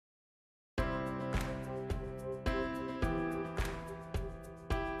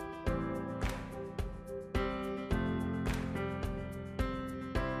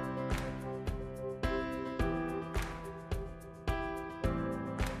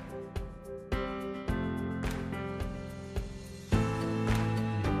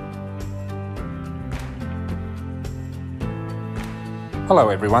Hello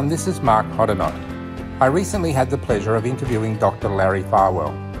everyone, this is Mark Hoddinott. I recently had the pleasure of interviewing Dr. Larry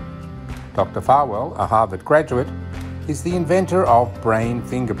Farwell. Dr. Farwell, a Harvard graduate, is the inventor of brain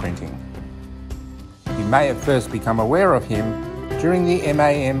fingerprinting. You may have first become aware of him during the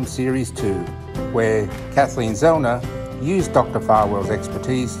MAM Series 2, where Kathleen Zellner used Dr. Farwell's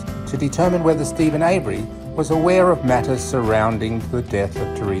expertise to determine whether Stephen Avery was aware of matters surrounding the death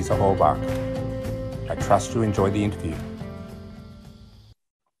of Teresa Halbach. I trust you enjoy the interview.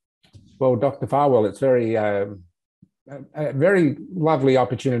 Well, Dr. Farwell, it's a very lovely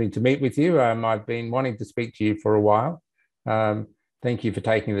opportunity to meet with you. I've been wanting to speak to you for a while. Thank you for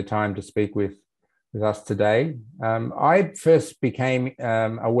taking the time to speak with us today. I first became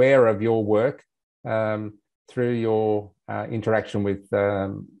aware of your work through your interaction with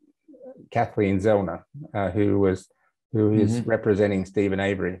Kathleen Zellner, who is representing Stephen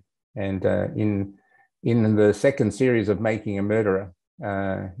Avery. And in the second series of Making a Murderer,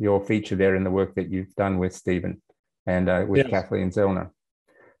 your feature there in the work that you've done with Stephen and with Kathleen Zellner.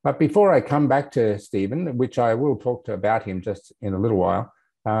 But before I come back to Stephen, which I will talk about him just in a little while,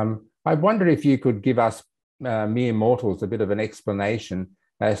 I wondered if you could give us mere mortals a bit of an explanation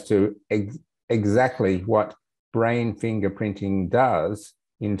as to exactly what brain fingerprinting does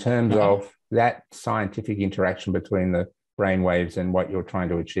in terms of that scientific interaction between the brain waves and what you're trying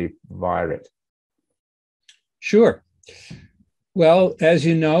to achieve via it. Sure. Well, as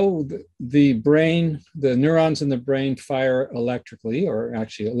you know, the neurons in the brain fire electrically, or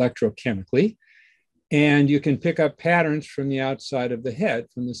actually electrochemically, and you can pick up patterns from the outside of the head,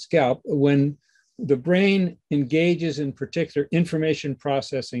 from the scalp. When the brain engages in particular information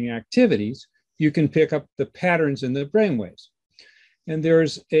processing activities, you can pick up the patterns in the brain waves. And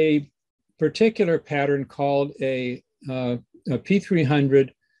there's a particular pattern called a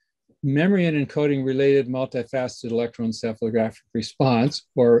P300 memory and encoding related multifaceted electroencephalographic response,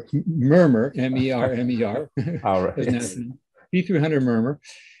 or MER, M-E-R, yes. P300 MER.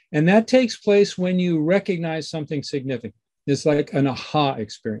 And that takes place when you recognize something significant. It's like an aha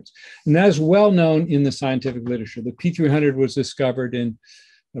experience. And that is well known in the scientific literature. The P300 was discovered in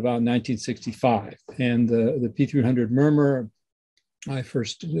about 1965. And the P300 MER I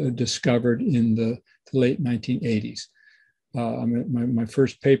first discovered in the late 1980s. My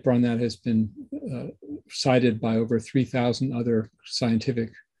first paper on that has been cited by over 3,000 other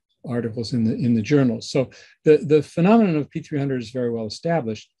scientific articles in the journals. So the phenomenon of P300 is very well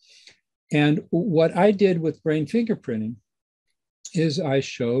established. And what I did with brain fingerprinting is I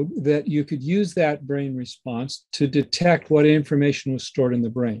showed that you could use that brain response to detect what information was stored in the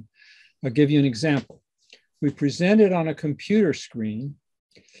brain. I'll give you an example. We presented on a computer screen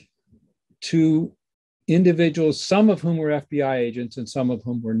to individuals, some of whom were FBI agents and some of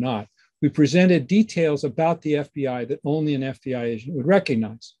whom were not. We presented details about the FBI that only an FBI agent would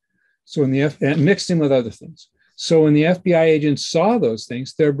recognize. So and mixed in with other things. So when the FBI agents saw those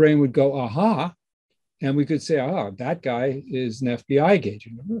things, their brain would go, aha, and we could say, that guy is an FBI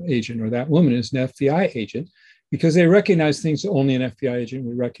agent, or that woman is an FBI agent, because they recognize things that only an FBI agent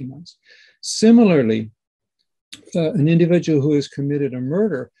would recognize. Similarly, an individual who has committed a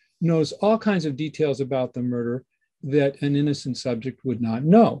murder knows all kinds of details about the murder that an innocent subject would not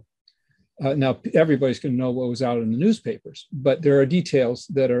know. Now, everybody's going to know what was out in the newspapers, but there are details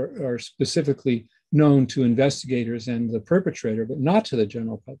that are specifically known to investigators and the perpetrator, but not to the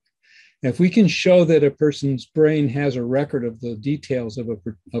general public. If we can show that a person's brain has a record of the details of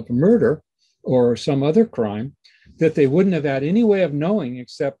a murder or some other crime that they wouldn't have had any way of knowing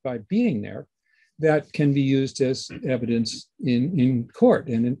except by being there, that can be used as evidence in court.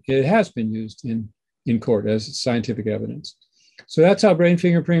 And it has been used in court as scientific evidence. So that's how brain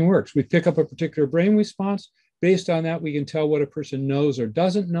fingerprinting works. We pick up a particular brain response. Based on that, we can tell what a person knows or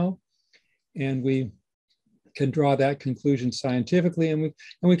doesn't know. And we can draw that conclusion scientifically. And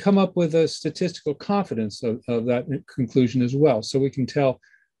we come up with a statistical confidence of that conclusion as well. So we can tell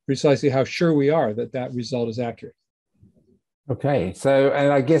precisely how sure we are that that result is accurate. Okay, so,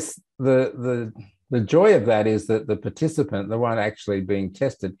 and I guess the joy of that is that the participant, the one actually being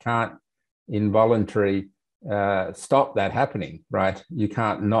tested, can't involuntarily stop that happening, right? You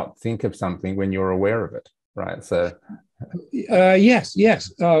can't not think of something when you're aware of it, right? So, yes.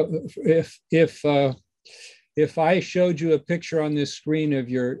 If I showed you a picture on this screen of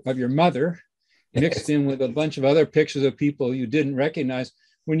your mother, mixed in with a bunch of other pictures of people you didn't recognize,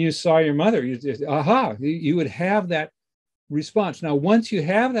 when you saw your mother, you would have that response. Now, once you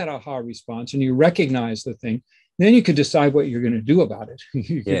have that aha response and you recognize the thing, Then you could decide what you're going to do about it.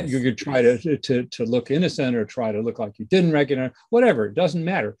 Yes. You could try to look innocent or try to look like you didn't recognize, whatever. It doesn't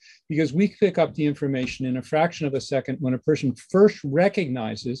matter, because we pick up the information in a fraction of a second when a person first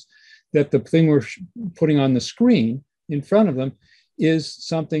recognizes that the thing we're putting on the screen in front of them is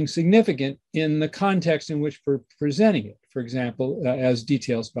something significant in the context in which we're presenting it. For example, as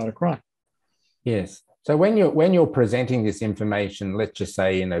details about a crime. Yes. So when you're presenting this information, let's just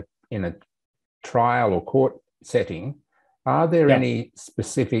say in a trial or court setting, are there any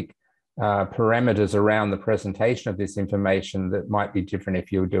specific parameters around the presentation of this information that might be different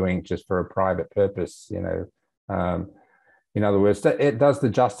if you're doing just for a private purpose? In other words, does the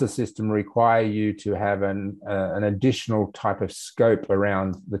justice system require you to have an additional type of scope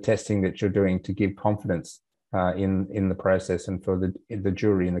around the testing that you're doing to give confidence in the process, and for the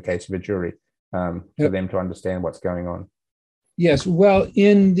jury, in the case of a jury, for them to understand what's going on? Yes. Well,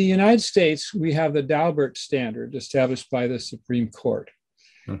 in the United States, we have the Daubert standard established by the Supreme Court.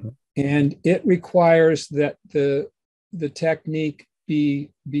 Mm-hmm. And it requires that the technique be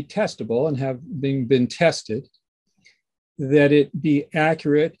testable and have been tested, that it be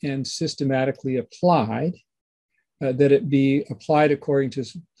accurate and systematically applied, that it be applied according to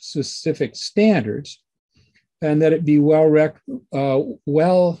specific standards, and that it be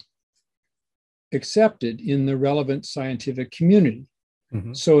well accepted in the relevant scientific community.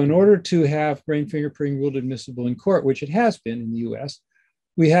 Mm-hmm. So in order to have brain fingerprinting ruled admissible in court, which it has been in the US,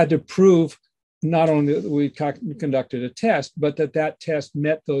 we had to prove not only that we conducted a test, but that test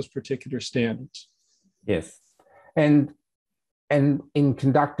met those particular standards. Yes. And in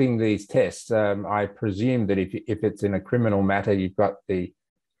conducting these tests, I presume that if it's in a criminal matter, you've got the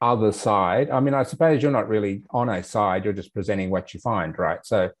other side. I mean, I suppose you're not really on a side, you're just presenting what you find, right?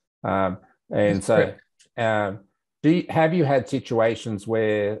 So, have you had situations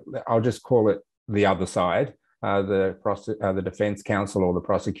where, I'll just call it the other side, the defense counsel or the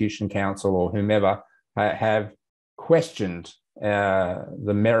prosecution counsel or whomever have questioned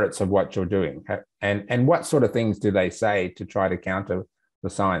the merits of what you're doing, and what sort of things do they say to try to counter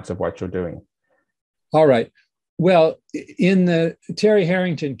the science of what you're doing? All right. Well, in the Terry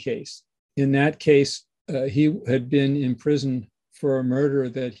Harrington case, in that case, he had been in prison for a murder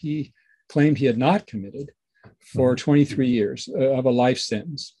that he claimed he had not committed for 23 years of a life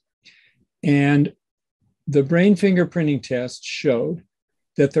sentence. And the brain fingerprinting test showed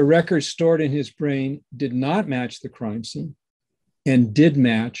that the records stored in his brain did not match the crime scene and did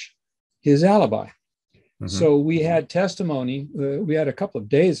match his alibi. Mm-hmm. So we had testimony, we had a couple of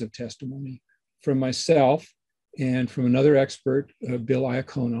days of testimony from myself and from another expert, Bill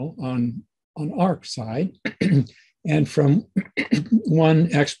Iacono, on our side, and from one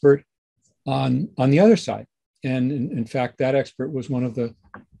expert on the other side. And in fact, that expert was one of the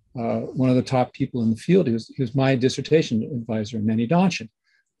top people in the field. He was my dissertation advisor, Manny Donshin,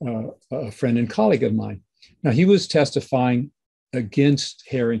 a friend and colleague of mine. Now, he was testifying against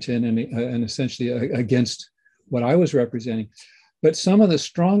Harrington and essentially against what I was representing. But some of the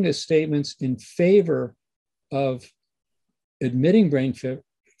strongest statements in favor of admitting brain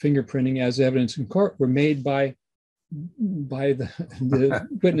fingerprinting as evidence in court were made by the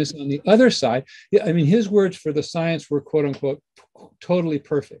witness on the other side. I mean, his words for the science were, quote unquote, totally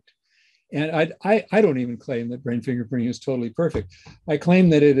perfect. And I don't even claim that brain fingerprinting is totally perfect. I claim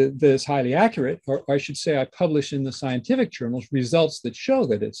that it is highly accurate, or I should say I publish in the scientific journals results that show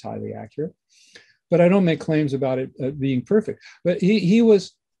that it's highly accurate, but I don't make claims about it being perfect. But he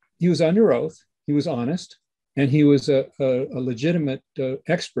was under oath, he was honest, and he was a legitimate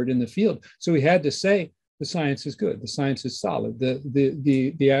expert in the field. So he had to say, the science is good, the science is solid,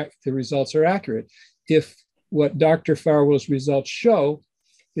 the results are accurate. If what Dr. Farwell's results show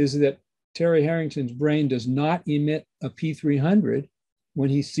is that Terry Harrington's brain does not emit a P300 when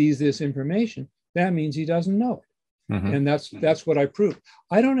he sees this information, that means he doesn't know it. Mm-hmm. And that's what I proved.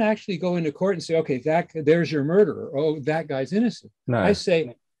 I don't actually go into court and say, okay, there's your murderer. Oh, that guy's innocent. No. I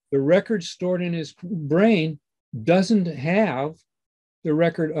say the record stored in his brain doesn't have the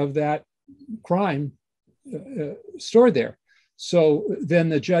record of that crime stored there. So then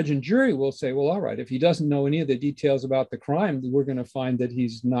the judge and jury will say, well, all right, if he doesn't know any of the details about the crime, we're going to find that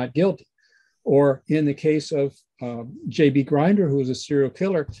he's not guilty. Or in the case of J.B. Grinder, who was a serial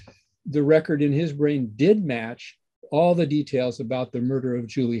killer, the record in his brain did match all the details about the murder of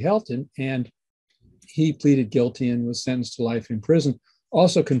Julie Helton, and he pleaded guilty and was sentenced to life in prison.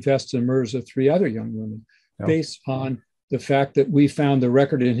 Also confessed to the murders of 3 other young women, based on the fact that we found the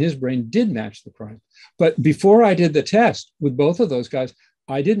record in his brain did match the crime. But before I did the test with both of those guys,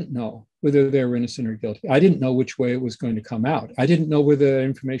 I didn't know whether they were innocent or guilty. I didn't know which way it was going to come out. I didn't know whether the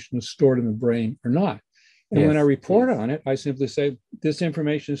information was stored in the brain or not. And when I report on it, I simply say, this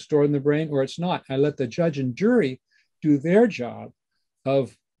information is stored in the brain or it's not. I let the judge and jury do their job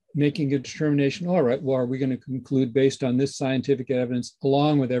of making a determination. All right, well, are we going to conclude based on this scientific evidence,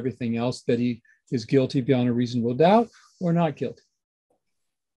 along with everything else, that he is guilty beyond a reasonable doubt or not guilty?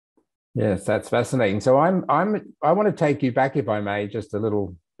 Yes, that's fascinating. So I want to take you back, if I may, just a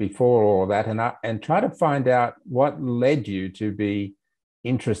little before all that, and try to find out what led you to be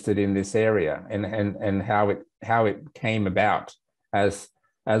interested in this area, and how it came about as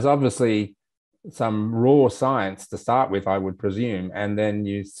obviously some raw science to start with, I would presume, and then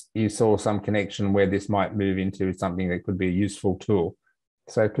you saw some connection where this might move into something that could be a useful tool.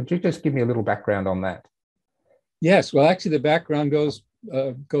 So could you just give me a little background on that? Yes, well, actually, the background goes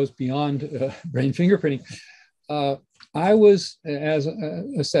beyond brain fingerprinting. I was, as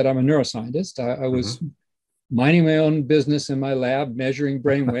I said, I'm a neuroscientist. I was minding my own business in my lab, measuring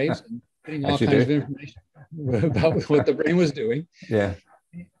brain waves and getting all kinds of information about what the brain was doing. Yeah.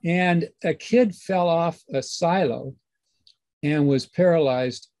 And a kid fell off a silo and was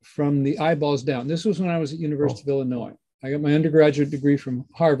paralyzed from the eyeballs down. This was when I was at University of Illinois. I got my undergraduate degree from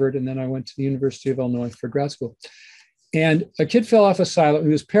Harvard, and then I went to the University of Illinois for grad school. And a kid fell off a silo. He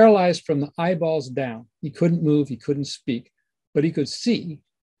was paralyzed from the eyeballs down. He couldn't move, he couldn't speak, but he could see.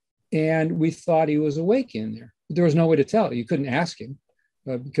 And we thought he was awake in there. There was no way to tell. You couldn't ask him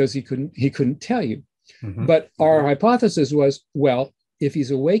because he couldn't tell you. But our hypothesis was, well, if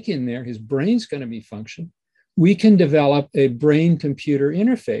he's awake in there, his brain's going to be functioning. We can develop a brain-computer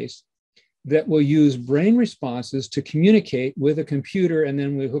interface that will use brain responses to communicate with a computer, and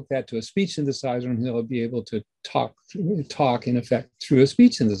then we hook that to a speech synthesizer, and he'll be able to talk in effect through a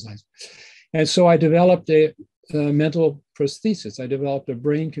speech synthesizer. And so I developed a mental prosthesis. I developed a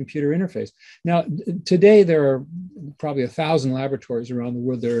brain-computer interface. Now, today there are probably 1,000 laboratories around the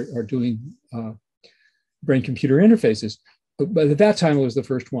world that are doing brain-computer interfaces. But at that time, it was the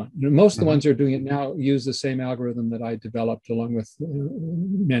first one. Most of the ones that are doing it now use the same algorithm that I developed along with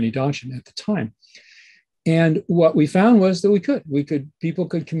Manny Donshin at the time. And what we found was that people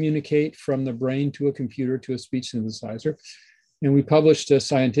could communicate from the brain to a computer to a speech synthesizer. And we published a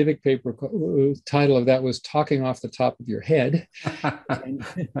scientific paper. The title of that was "Talking Off the Top of Your Head." and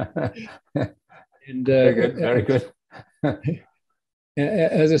very good, very good.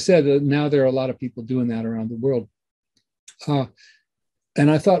 As I said, now there are a lot of people doing that around the world. And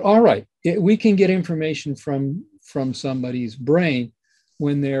I thought, all right, we can get information from somebody's brain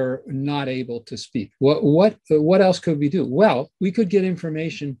when they're not able to speak. What else could we do? Well, we could get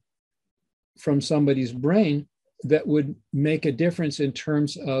information from somebody's brain that would make a difference in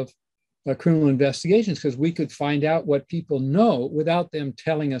terms of criminal investigations, because we could find out what people know without them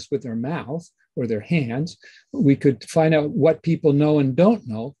telling us with their mouth or their hands. We could find out what people know and don't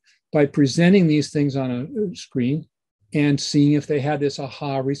know by presenting these things on a screen and seeing if they had this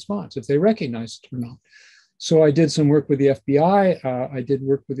aha response, if they recognized it or not. So I did some work with the FBI. I did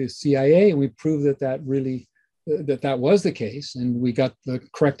work with the CIA, and we proved that was the case. And we got the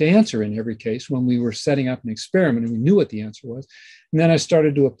correct answer in every case when we were setting up an experiment, and we knew what the answer was. And then I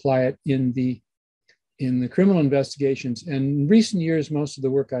started to apply it in the criminal investigations. And in recent years, most of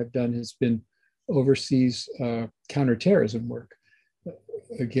the work I've done has been overseas counterterrorism work.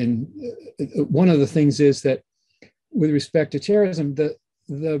 Again, one of the things is that with respect to terrorism,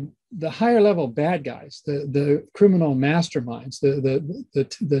 the higher level bad guys, the criminal masterminds,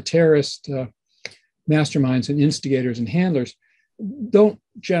 the terrorist masterminds and instigators and handlers don't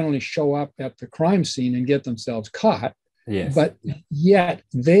generally show up at the crime scene and get themselves caught. Yes. But yet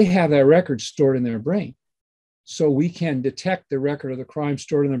they have that record stored in their brain. So we can detect the record of the crime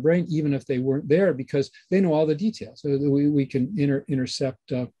stored in the brain, even if they weren't there, because they know all the details. So we can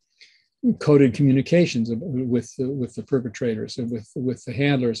intercept coded communications with the perpetrators and with the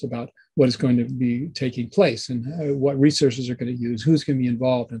handlers about what is going to be taking place and what resources are going to use, who's going to be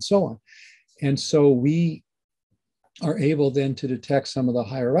involved, and so on. And so we are able then to detect some of the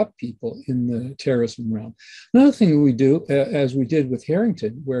higher up people in the terrorism realm. Another thing that we do, as we did with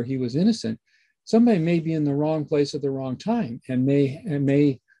Harrington, where he was innocent, somebody may be in the wrong place at the wrong time and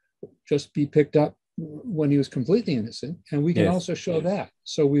may just be picked up when he was completely innocent, and we can also show that.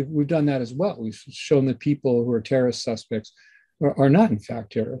 So we've done that as well. We've shown that people who are terrorist suspects are not in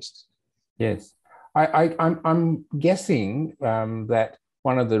fact terrorists. Yes, I'm guessing that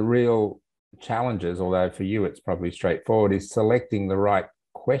one of the real challenges, although for you it's probably straightforward, is selecting the right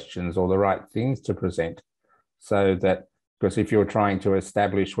questions or the right things to present, so that, because if you're trying to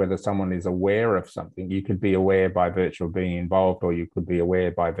establish whether someone is aware of something, you could be aware by virtue of being involved, or you could be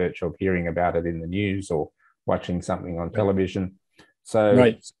aware by virtue of hearing about it in the news or watching something on television.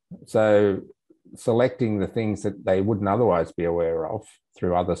 So selecting the things that they wouldn't otherwise be aware of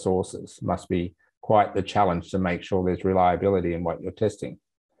through other sources must be quite the challenge to make sure there's reliability in what you're testing.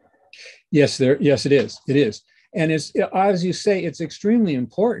 Yes, it is. It is. And it's, as you say, it's extremely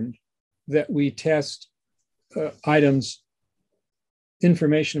important that we test items,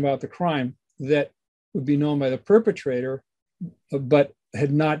 information about the crime that would be known by the perpetrator, but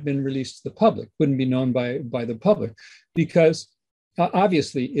had not been released to the public, wouldn't be known by the public. Because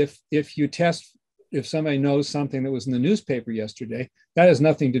obviously, if somebody knows something that was in the newspaper yesterday, that has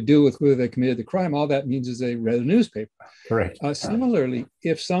nothing to do with whether they committed the crime. All that means is they read the newspaper. Correct. Similarly,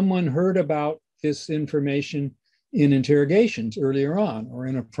 if someone heard about this information in interrogations earlier on or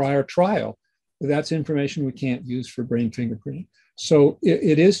in a prior trial, that's information we can't use for brain fingerprinting. So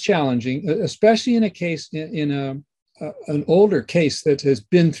it is challenging, especially in a case, in an older case that has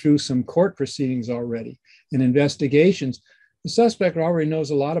been through some court proceedings already and investigations. The suspect already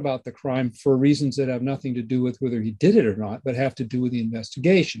knows a lot about the crime for reasons that have nothing to do with whether he did it or not, but have to do with the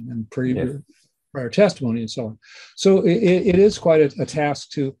investigation and prior testimony and so on. So it is quite a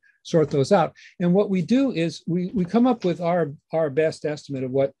task to sort those out. And what we do is we come up with our best estimate of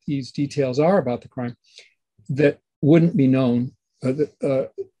what these details are about the crime that wouldn't be known,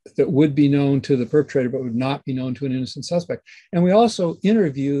 that would be known to the perpetrator, but would not be known to an innocent suspect. And we also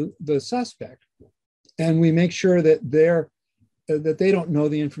interview the suspect, and we make sure that that they don't know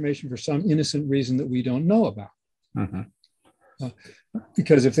the information for some innocent reason that we don't know about. Mm-hmm.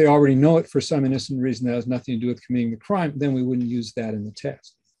 Because if they already know it for some innocent reason that has nothing to do with committing the crime, then we wouldn't use that in the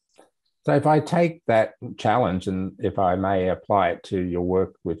test. So if I take that challenge, and if I may apply it to your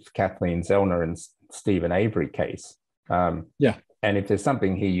work with Kathleen Zellner and Stephen Avery case, and if there's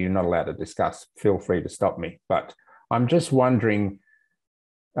something here you're not allowed to discuss, feel free to stop me. But I'm just wondering,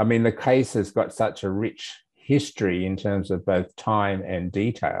 I mean, the case has got such a rich history in terms of both time and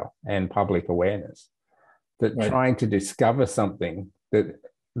detail and public awareness that trying to discover something that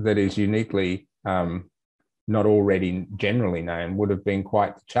is uniquely not already generally known would have been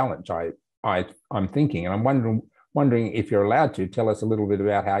quite the challenge. I'm thinking, and I'm wondering if you're allowed to tell us a little bit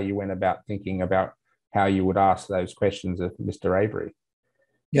about how you went about thinking about how you would ask those questions of Mr. Avery.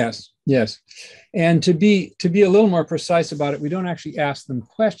 Yes. And to be a little more precise about it, we don't actually ask them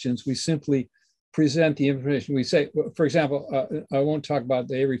questions. We simply present the information. We say, for example, I won't talk about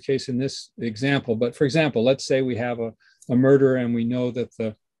the Avery case in this example, but for example, let's say we have a murder and we know that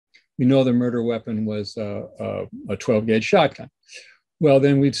the murder weapon was a 12-gauge shotgun. Well,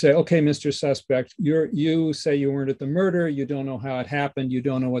 then we'd say, okay, Mr. Suspect, you say you weren't at the murder. You don't know how it happened. You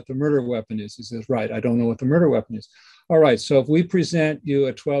don't know what the murder weapon is. He says, right, I don't know what the murder weapon is. All right, so if we present you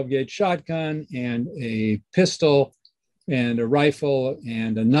a 12-gauge shotgun and a pistol and a rifle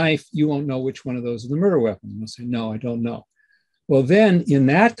and a knife, you won't know which one of those is the murder weapon. You'll say, no, I don't know. Well, then in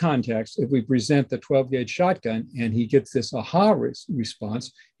that context, if we present the 12-gauge shotgun and he gets this aha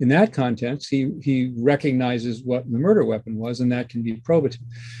response, in that context, he recognizes what the murder weapon was, and that can be probative.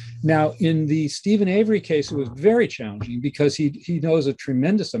 Now, in the Stephen Avery case, it was very challenging because he knows a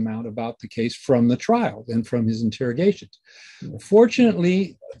tremendous amount about the case from the trial and from his interrogations.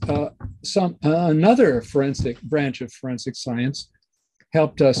 Fortunately, another branch of forensic science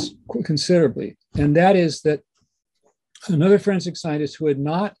helped us considerably, and that is that another forensic scientist who had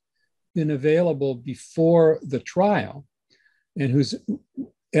not been available before the trial and whose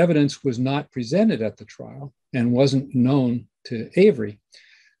evidence was not presented at the trial and wasn't known to Avery,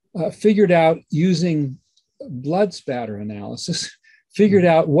 figured out, using blood spatter analysis, figured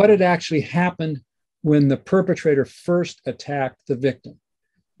out what had actually happened when the perpetrator first attacked the victim.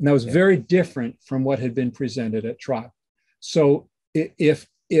 And that was very different from what had been presented at trial. So if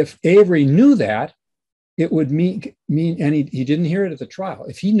Avery knew that, it would mean, and he didn't hear it at the trial.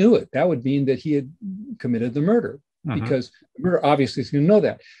 If he knew it, that would mean that he had committed the murder, because the murder obviously is going to know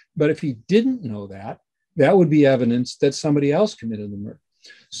that. But if he didn't know that, that would be evidence that somebody else committed the murder.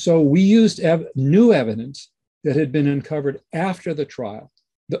 So we used new evidence that had been uncovered after the trial.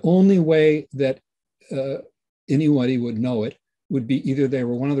 The only way that anybody would know it would be either they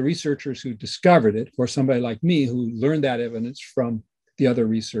were one of the researchers who discovered it, or somebody like me who learned that evidence from the other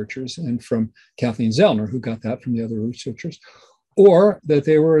researchers and from Kathleen Zellner, who got that from the other researchers, or that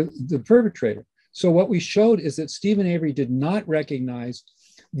they were the perpetrator. So what we showed is that Stephen Avery did not recognize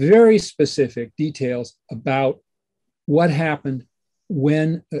very specific details about what happened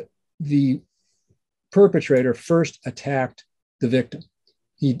when the perpetrator first attacked the victim.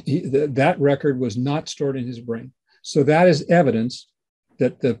 That record was not stored in his brain. So that is evidence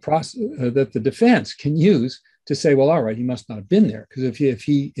that the defense can use to say, well, all right, he must not have been there, because if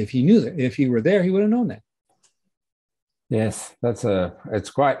he knew that, if he were there, he would have known that. Yes, it's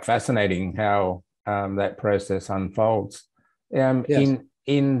quite fascinating how that process unfolds. Um, Yes. in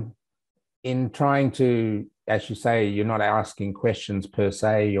in in trying to, as you say, you're not asking questions per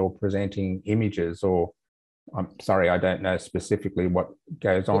se, you're presenting images, or I'm sorry, I don't know specifically what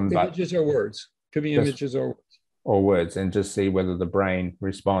goes on, but Images or words. Could be just images or or words, and just see whether the brain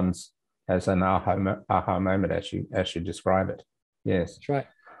responds as an aha moment as you describe it. Yes. that's right.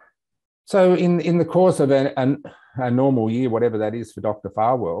 So in the course of a normal year, whatever that is for Dr.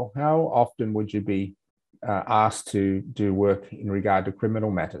 Farwell, how often would you be asked to do work in regard to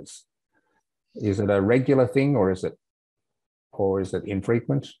criminal matters? Is it a regular thing, or is it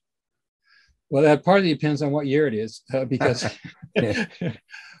infrequent? Well, that partly depends on what year it is, because Yeah.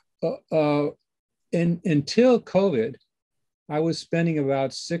 uh, until COVID, I was spending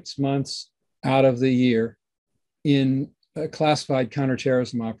about 6 months out of the year in classified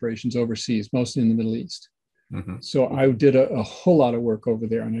counterterrorism operations overseas, mostly in the Middle East. Mm-hmm. So I did a whole lot of work over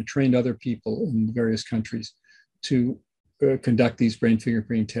there, and I trained other people in various countries to conduct these brain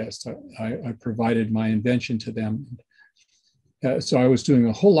fingerprinting tests. I provided my invention to them. So I was doing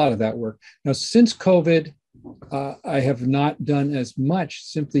a whole lot of that work. Now, since COVID, I have not done as much,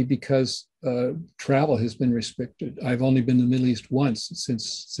 simply because travel has been restricted. I've only been to the Middle East once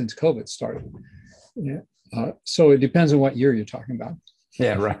since COVID started. Yeah. So it depends on what year you're talking about.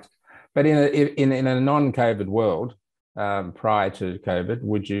 Yeah, right. But in a non-COVID world, prior to COVID,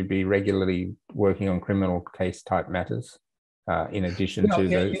 would you be regularly working on criminal case type matters, in addition Well,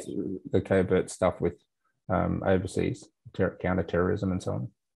 to the covert stuff with overseas counterterrorism and so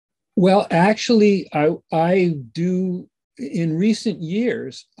on? well, actually, I do. In recent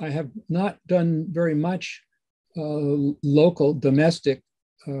years, I have not done very much local, domestic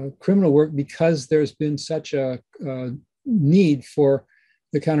criminal work, because there's been such a need for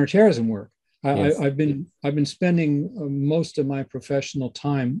the counterterrorism work. Yes. I've been spending most of my professional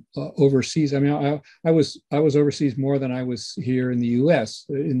time overseas. I mean, I was overseas more than I was here in the U.S.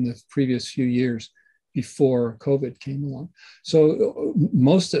 in the previous few years before COVID came along. So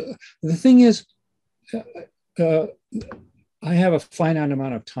most of the thing is, I have a finite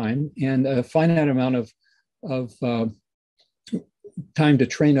amount of time and a finite amount of time to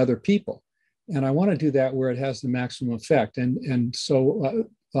train other people, and I want to do that where it has the maximum effect. And so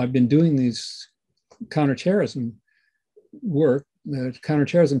I've been doing these counterterrorism work,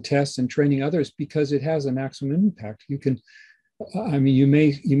 counterterrorism tests, and training others, because it has a maximum impact. You can, I mean, you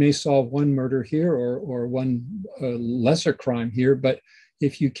may solve one murder here, or one lesser crime here, but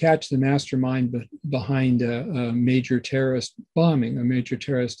if you catch the mastermind behind a major terrorist bombing, a major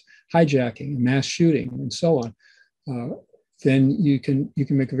terrorist hijacking, a mass shooting, and so on, then you can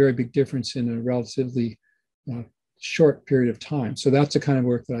make a very big difference in a relatively short period of time. So that's the kind of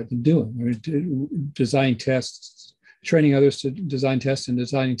work that I've been doing. I mean, designing tests, training others to design tests, and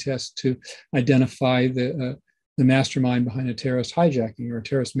designing tests to identify the mastermind behind a terrorist hijacking or a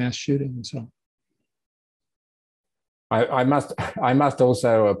terrorist mass shooting, and so on. I must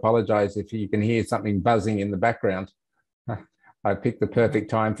also apologize if you can hear something buzzing in the background. I picked the perfect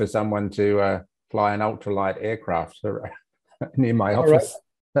time for someone to fly an ultralight aircraft near my office.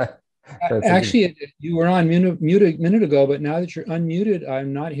 Right. Actually, you were on mute a minute ago, but now that you're unmuted,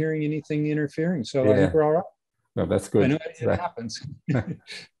 I'm not hearing anything interfering. So yeah. I think we're all right. No, that's good. I know it happens.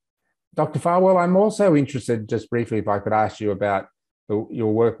 Dr. Farwell, I'm also interested, just briefly, if I could ask you about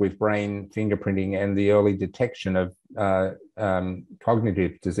your work with brain fingerprinting and the early detection of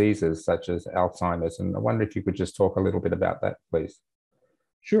cognitive diseases such as Alzheimer's. And I wonder if you could just talk a little bit about that, please.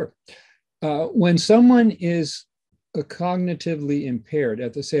 Sure. When someone is cognitively impaired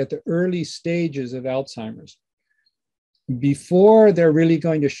at the early stages of Alzheimer's, before they're really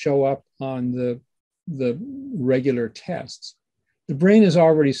going to show up on the regular tests, the brain is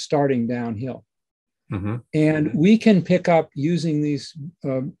already starting downhill. Mm-hmm. And we can pick up, using these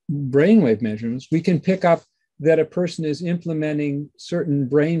brainwave measurements, we can pick up that a person is implementing certain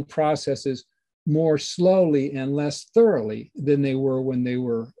brain processes more slowly and less thoroughly than they were when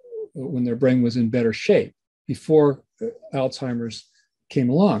their brain was in better shape before Alzheimer's came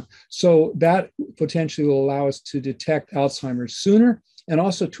along. So that potentially will allow us to detect Alzheimer's sooner, and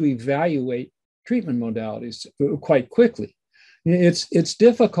also to evaluate treatment modalities quite quickly. It's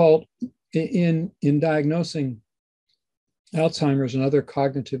difficult in diagnosing Alzheimer's and other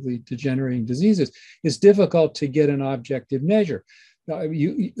cognitively degenerating diseases. It's difficult to get an objective measure.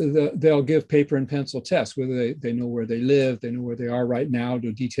 They'll give paper and pencil tests, whether they know where they live, they know where they are right now,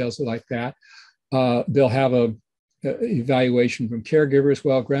 do details like that. They'll have a evaluation from caregivers.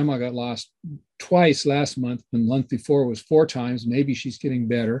 Well, grandma got lost twice last month, and the month before was 4 times. Maybe she's getting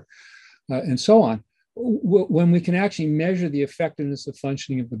better, and so on. when we can actually measure the effectiveness of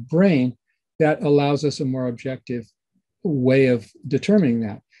functioning of the brain, that allows us a more objective way of determining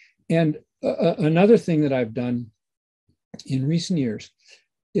that. And another thing that I've done in recent years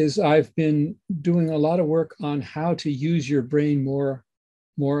is I've been doing a lot of work on how to use your brain more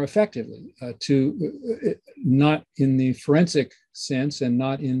effectively, not in the forensic sense and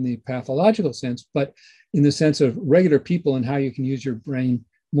not in the pathological sense, but in the sense of regular people and how you can use your brain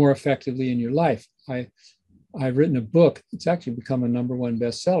more effectively in your life. I've written a book, it's actually become a #1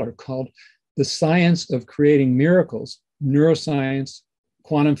 bestseller, called The Science of Creating Miracles, Neuroscience,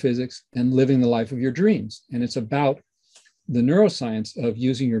 Quantum Physics, and Living the Life of Your Dreams. And it's about the neuroscience of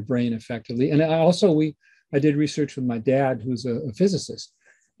using your brain effectively. And I did research with my dad, who's a physicist,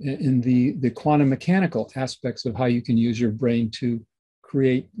 in the quantum mechanical aspects of how you can use your brain to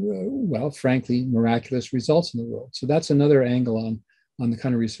create, well, frankly, miraculous results in the world. So that's another angle on the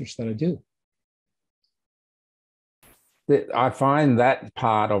kind of research that I do. I find that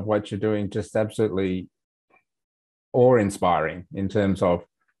part of what you're doing just absolutely awe-inspiring in terms of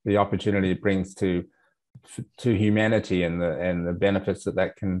the opportunity it brings to humanity and the benefits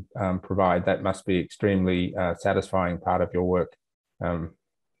that can provide. That must be extremely satisfying part of your work.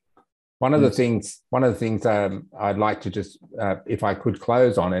 One of the things I'd like to just, if I could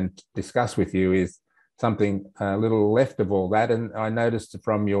close on and discuss with you, is something a little left of all that. And I noticed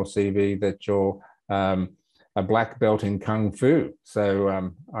from your CV that you're a black belt in Kung Fu.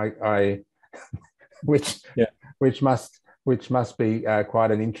 So which must be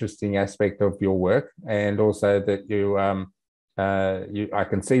quite an interesting aspect of your work, and also that I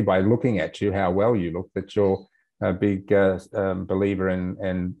can see by looking at you how well you look that you're a big believer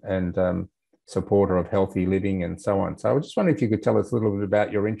and supporter of healthy living and so on. So I just wonder if you could tell us a little bit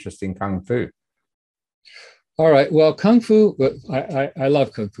about your interest in Kung Fu. All right. Well, Kung Fu, I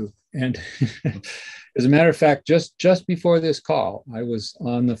love Kung Fu. And as a matter of fact, just before this call, I was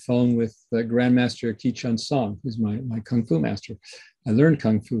on the phone with Grandmaster Ki Chun Song, who's my Kung Fu master. I learned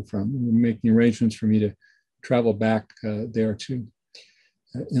Kung Fu from. We're making arrangements for me to travel back there to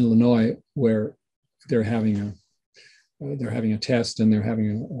Illinois, where they're having a test and they're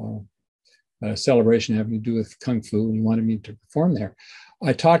having a celebration having to do with Kung Fu, and he wanted me to perform there.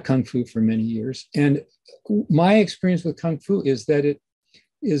 I taught Kung Fu for many years, and my experience with Kung Fu is that it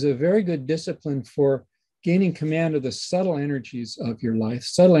is a very good discipline for gaining command of the subtle energies of your life,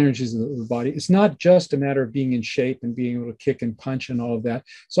 subtle energies of the body. It's not just a matter of being in shape and being able to kick and punch and all of that.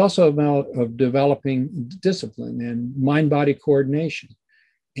 It's also about of developing discipline and mind-body coordination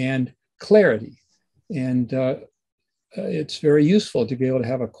and clarity. And it's very useful to be able to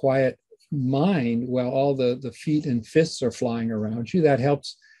have a quiet mind while all the feet and fists are flying around you. That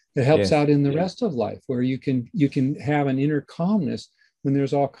helps yes. out in the rest of life, where you can have an inner calmness when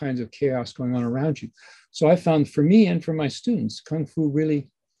there's all kinds of chaos going on around you. So I found, for me and for my students, Kung Fu really,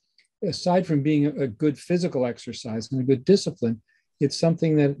 aside from being a good physical exercise and a good discipline, it's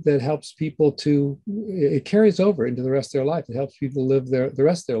something that helps people it carries over into the rest of their life. It helps people live the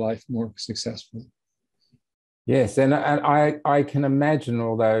rest of their life more successfully. Yes, and I can imagine,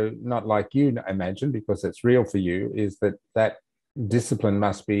 although not like you imagine, because it's real for you, is that discipline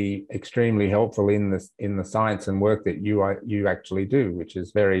must be extremely helpful in the science and work that you actually do, which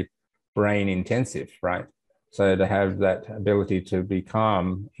is very brain intensive, right? So to have that ability to be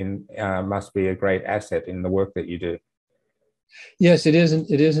calm must be a great asset in the work that you do. Yes, it is.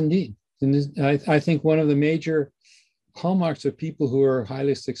 It is indeed. And I think one of the major hallmarks of people who are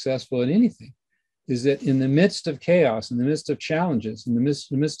highly successful in anything is that in the midst of chaos, in the midst of challenges, in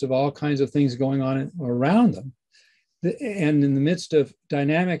the midst of all kinds of things going on around them, and in the midst of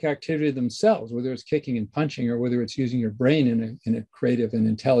dynamic activity themselves, whether it's kicking and punching or whether it's using your brain in a creative and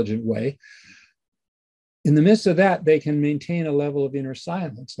intelligent way, in the midst of that, they can maintain a level of inner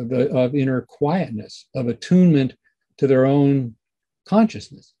silence, of inner quietness, of attunement to their own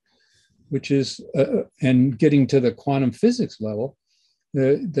consciousness, which is, and getting to the quantum physics level,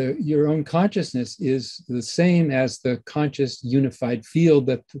 your own consciousness is the same as the conscious unified field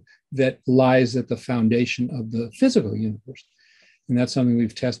that lies at the foundation of the physical universe. And that's something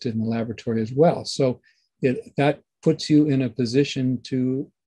we've tested in the laboratory as well. So that puts you in a position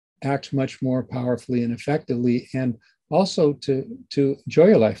to act much more powerfully and effectively, and also to enjoy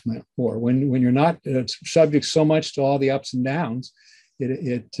your life more. When you're not subject so much to all the ups and downs,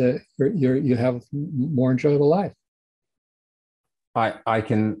 you have a more enjoyable life. I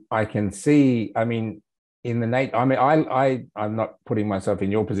can see. I mean, in the nature. I mean, I'm not putting myself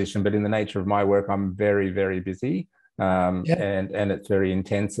in your position, but in the nature of my work, I'm very, very busy, and it's very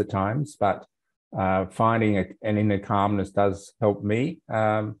intense at times. But finding an inner calmness does help me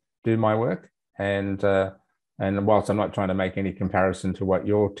do my work. And whilst I'm not trying to make any comparison to what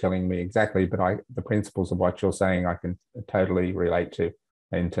you're telling me exactly, but the principles of what you're saying, I can totally relate to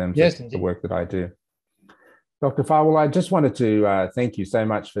in terms of indeed. the work that I do. Dr. Farwell, I just wanted to thank you so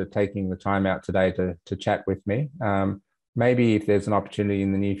much for taking the time out today to chat with me. Maybe if there's an opportunity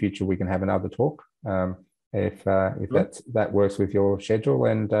in the near future, we can have another talk, if that works with your schedule.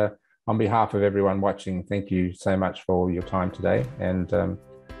 And on behalf of everyone watching, thank you so much for your time today. And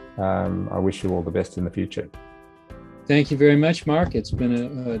I wish you all the best in the future. Thank you very much, Mark. It's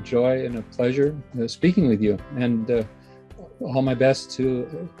been a joy and a pleasure speaking with you. And all my best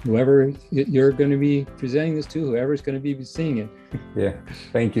to whoever you're going to be presenting this to, whoever's going to be seeing it. Yeah,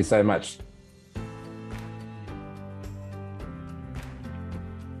 thank you so much.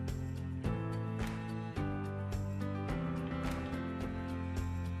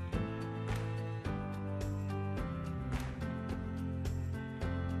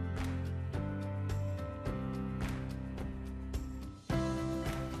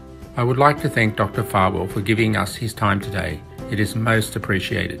 I would like to thank Dr. Farwell for giving us his time today. It is most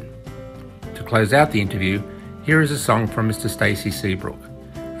appreciated. To close out the interview, here is a song from Mr. Stacey Seabrook,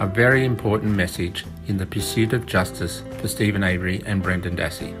 a very important message in the pursuit of justice for Stephen Avery and Brendan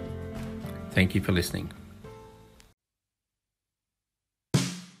Dassey. Thank you for listening.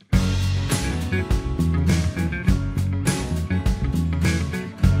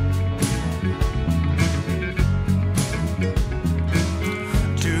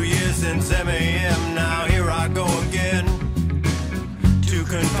 Now here I go again to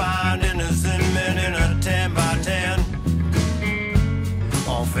confine innocent men in a 10 by 10.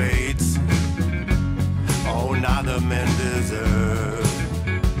 All fates, oh, neither men deserve.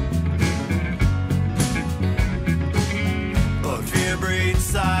 But fear breeds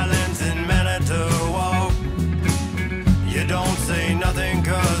silence in Manitowoc. You don't say nothing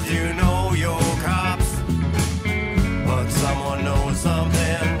 'cause you know your cops, but someone knows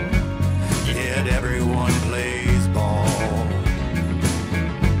something. Yet everyone plays ball.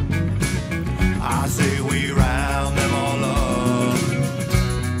 I say we round them all up.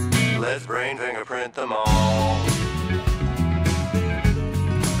 Let's brain fingerprint them all.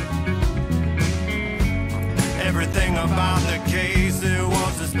 Everything about the case, it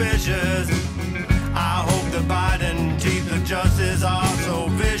was suspicious. I hope the Biden Chief of Justice are so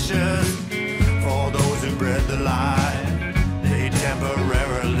vicious. For those who bred the lie, they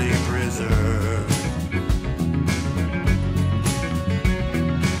temporarily preserve.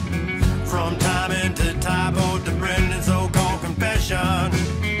 From time into typo to Brendan's so-called confession,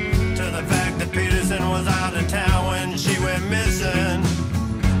 to the fact that Peterson was out of town when she went missing.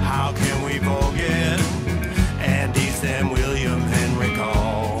 How can we forget Andy, Sam, William, Henry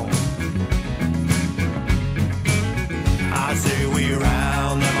Call? I say we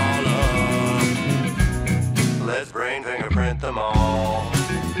round them all up. Let's brain fingerprint them all.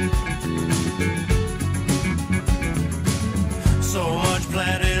 So much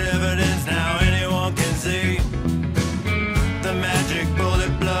planning.